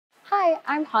Hi,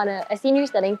 I'm Hannah, a senior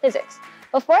studying physics.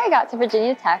 Before I got to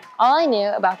Virginia Tech, all I knew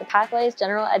about the Pathways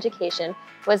General Education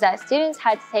was that students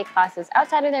had to take classes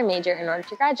outside of their major in order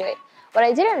to graduate. What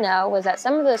I didn't know was that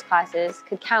some of those classes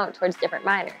could count towards different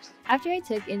minors. After I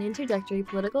took an introductory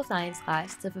political science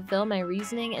class to fulfill my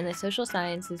reasoning and the social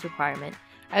sciences requirement,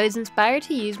 I was inspired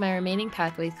to use my remaining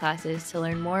Pathways classes to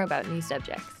learn more about new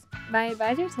subjects. My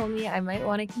advisor told me I might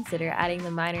want to consider adding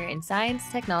the minor in science,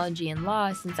 technology, and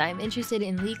law since I am interested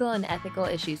in legal and ethical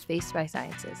issues faced by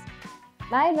sciences.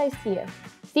 My advice to you: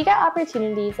 seek out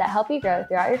opportunities that help you grow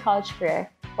throughout your college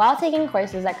career while taking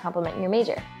courses that complement your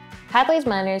major. Pathways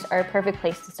minors are a perfect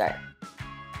place to start.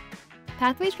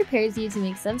 Pathways prepares you to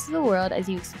make sense of the world as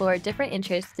you explore different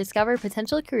interests, discover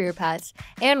potential career paths,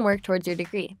 and work towards your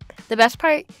degree. The best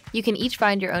part? You can each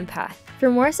find your own path.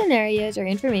 For more scenarios or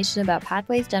information about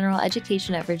Pathways General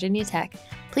Education at Virginia Tech,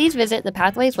 please visit the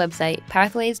Pathways website,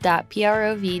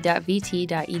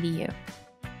 pathways.prov.vt.edu.